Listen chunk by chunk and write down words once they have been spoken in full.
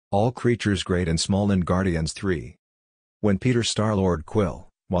All creatures great and small in Guardians 3. When Peter Star-Lord Quill,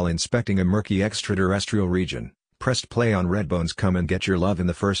 while inspecting a murky extraterrestrial region, pressed play on Redbone's Come and Get Your Love in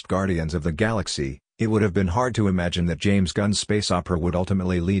the first Guardians of the Galaxy, it would have been hard to imagine that James Gunn's space opera would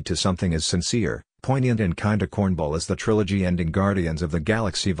ultimately lead to something as sincere, poignant and kinda cornball as the trilogy-ending Guardians of the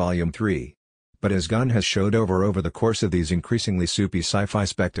Galaxy Volume 3. But as Gunn has showed over the course of these increasingly soupy sci-fi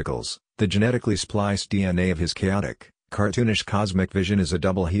spectacles, the genetically spliced DNA of his chaotic, cartoonish cosmic vision is a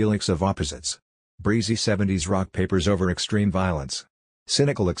double helix of opposites. Breezy 70s rock papers over extreme violence.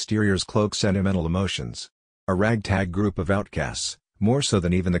 Cynical exteriors cloak sentimental emotions. A ragtag group of outcasts, more so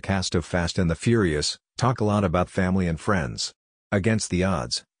than even the cast of Fast and the Furious, talk a lot about family and friends. Against the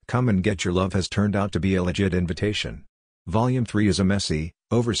odds, Come and Get Your Love has turned out to be a legit invitation. Volume 3 is a messy,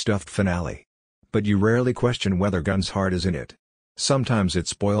 overstuffed finale. But you rarely question whether Gunn's heart is in it. Sometimes it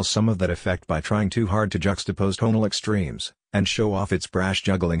spoils some of that effect by trying too hard to juxtapose tonal extremes, and show off its brash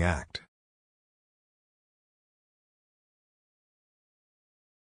juggling act.